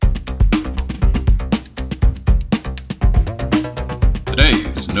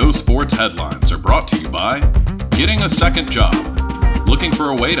Tonight's No Sports headlines are brought to you by Getting a Second Job. Looking for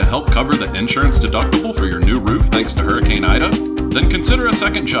a way to help cover the insurance deductible for your new roof thanks to Hurricane Ida? Then consider a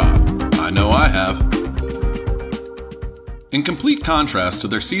second job. I know I have. In complete contrast to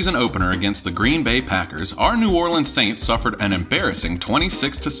their season opener against the Green Bay Packers, our New Orleans Saints suffered an embarrassing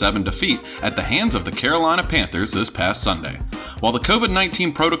 26-7 defeat at the hands of the Carolina Panthers this past Sunday. While the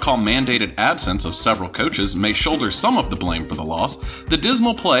COVID-19 protocol mandated absence of several coaches may shoulder some of the blame for the loss, the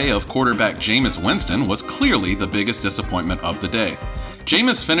dismal play of quarterback Jameis Winston was clearly the biggest disappointment of the day.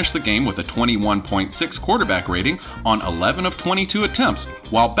 Jameis finished the game with a 21.6 quarterback rating on 11 of 22 attempts,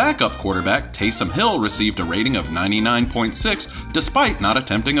 while backup quarterback Taysom Hill received a rating of 99.6 despite not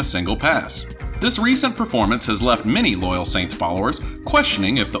attempting a single pass. This recent performance has left many loyal Saints followers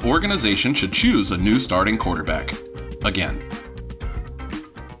questioning if the organization should choose a new starting quarterback. Again.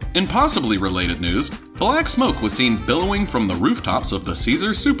 In possibly related news, black smoke was seen billowing from the rooftops of the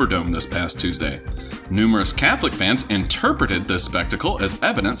Caesars Superdome this past Tuesday. Numerous Catholic fans interpreted this spectacle as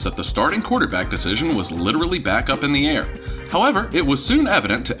evidence that the starting quarterback decision was literally back up in the air. However, it was soon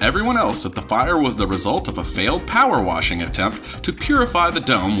evident to everyone else that the fire was the result of a failed power washing attempt to purify the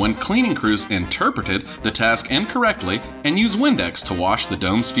dome when cleaning crews interpreted the task incorrectly and used Windex to wash the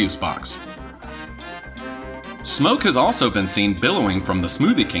dome's fuse box. Smoke has also been seen billowing from the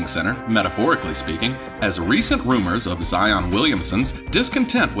Smoothie King Center, metaphorically speaking, as recent rumors of Zion Williamson's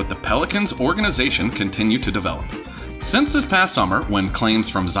discontent with the Pelicans organization continue to develop. Since this past summer, when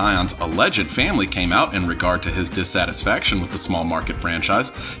claims from Zion's alleged family came out in regard to his dissatisfaction with the small market franchise,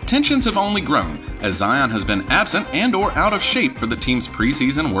 tensions have only grown as Zion has been absent and/or out of shape for the team's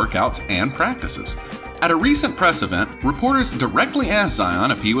preseason workouts and practices. At a recent press event, reporters directly asked Zion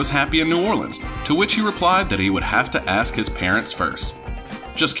if he was happy in New Orleans, to which he replied that he would have to ask his parents first.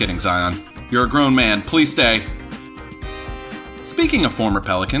 Just kidding, Zion. You're a grown man. Please stay. Speaking of former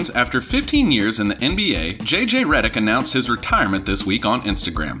Pelicans, after 15 years in the NBA, JJ Redick announced his retirement this week on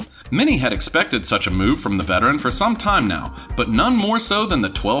Instagram. Many had expected such a move from the veteran for some time now, but none more so than the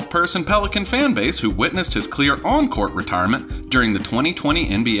 12-person Pelican fanbase who witnessed his clear on-court retirement during the 2020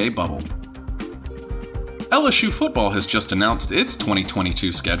 NBA bubble. LSU football has just announced its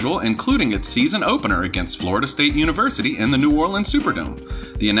 2022 schedule, including its season opener against Florida State University in the New Orleans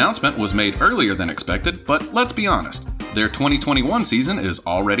Superdome. The announcement was made earlier than expected, but let's be honest, their 2021 season is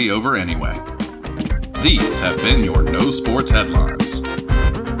already over anyway. These have been your No Sports headlines.